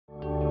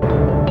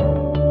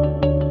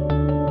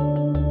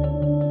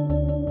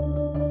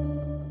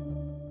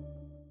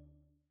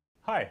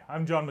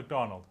I'm John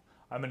McDonald.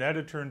 I'm an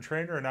editor and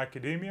trainer in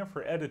academia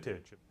for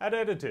Editij. At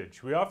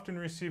Editij, we often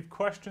receive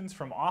questions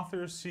from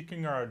authors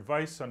seeking our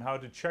advice on how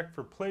to check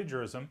for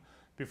plagiarism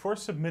before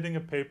submitting a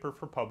paper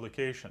for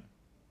publication.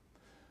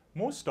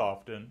 Most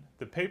often,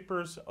 the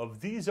papers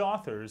of these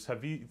authors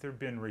have either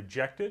been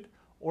rejected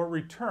or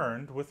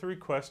returned with a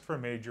request for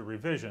major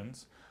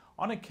revisions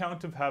on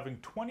account of having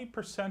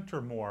 20%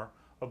 or more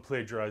of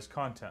plagiarized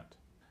content.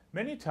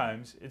 Many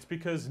times, it's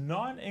because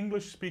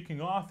non-English speaking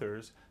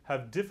authors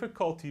have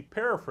difficulty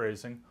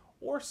paraphrasing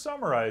or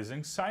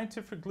summarizing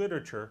scientific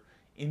literature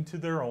into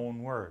their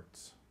own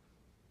words.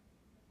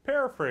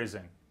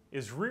 Paraphrasing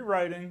is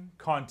rewriting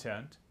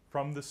content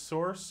from the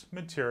source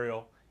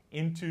material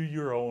into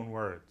your own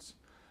words.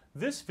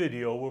 This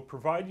video will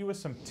provide you with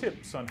some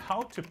tips on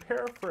how to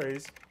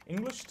paraphrase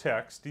English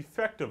text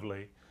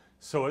effectively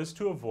so as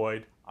to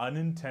avoid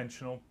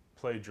unintentional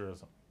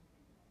plagiarism.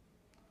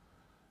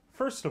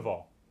 First of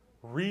all,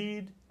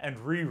 read and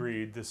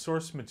reread the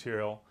source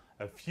material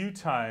a few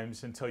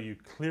times until you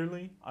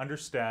clearly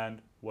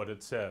understand what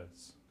it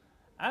says.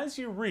 As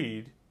you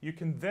read, you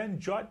can then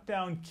jot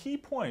down key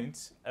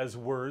points as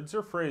words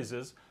or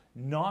phrases,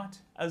 not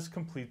as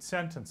complete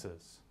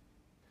sentences.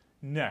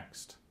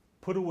 Next,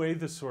 put away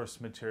the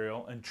source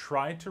material and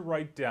try to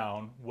write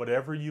down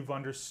whatever you've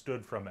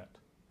understood from it.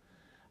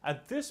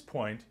 At this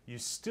point, you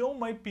still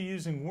might be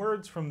using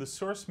words from the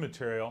source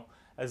material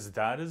as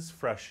that is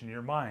fresh in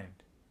your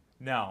mind.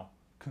 Now,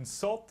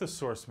 consult the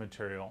source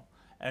material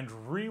and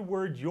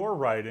reword your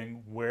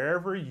writing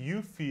wherever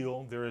you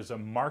feel there is a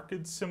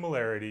marked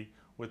similarity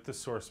with the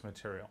source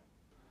material.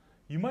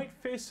 You might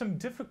face some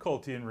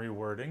difficulty in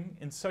rewording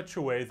in such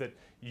a way that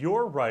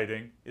your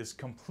writing is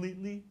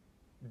completely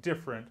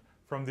different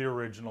from the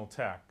original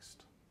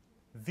text.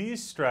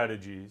 These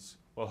strategies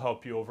will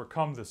help you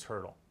overcome this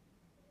hurdle.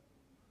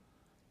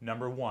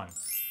 Number 1,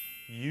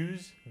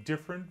 use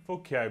different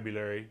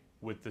vocabulary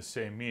with the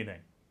same meaning.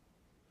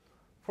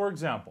 For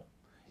example,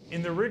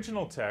 in the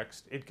original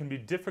text, it can be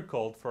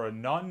difficult for a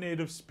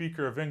non-native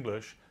speaker of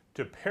English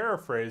to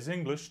paraphrase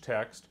English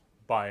text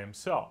by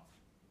himself.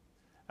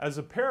 As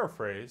a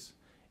paraphrase,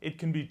 it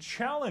can be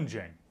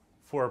challenging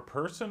for a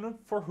person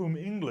for whom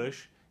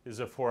English is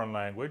a foreign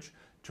language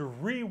to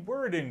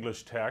reword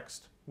English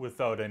text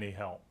without any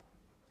help.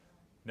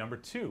 Number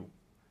 2,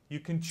 you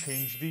can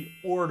change the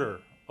order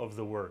of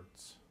the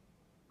words.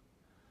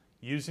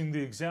 Using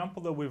the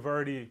example that we've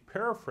already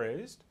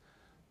paraphrased,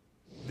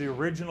 the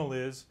original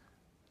is,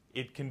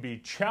 it can be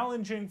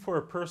challenging for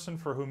a person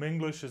for whom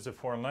English is a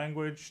foreign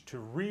language to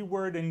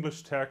reword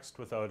English text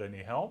without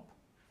any help.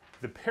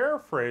 The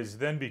paraphrase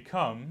then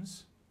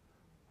becomes,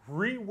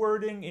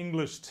 rewording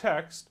English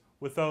text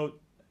without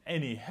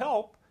any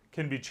help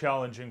can be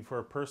challenging for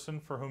a person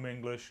for whom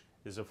English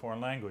is a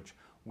foreign language.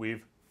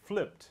 We've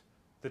flipped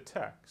the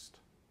text.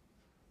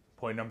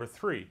 Point number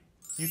 3,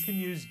 you can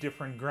use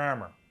different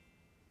grammar.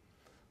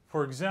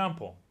 For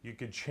example, you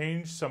could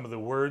change some of the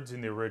words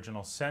in the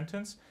original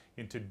sentence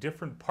into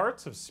different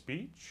parts of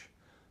speech.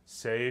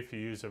 Say if you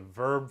use a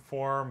verb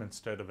form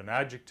instead of an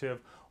adjective,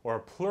 or a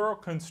plural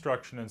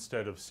construction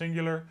instead of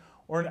singular,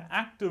 or an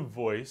active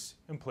voice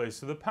in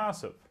place of the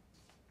passive.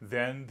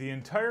 Then the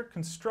entire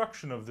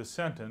construction of the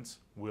sentence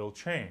will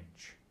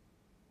change.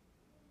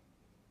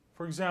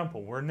 For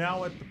example, we're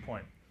now at the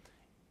point,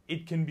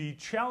 it can be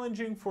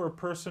challenging for a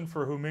person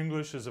for whom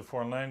English is a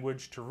foreign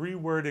language to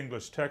reword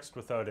English text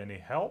without any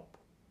help.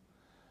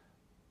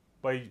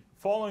 By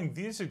following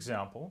these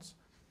examples,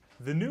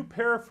 the new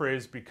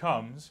paraphrase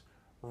becomes,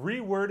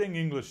 rewording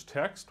English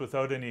text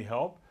without any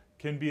help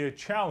can be a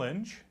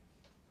challenge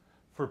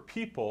for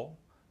people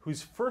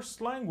whose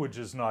first language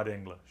is not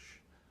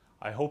English.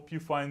 I hope you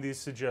find these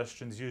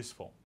suggestions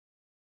useful.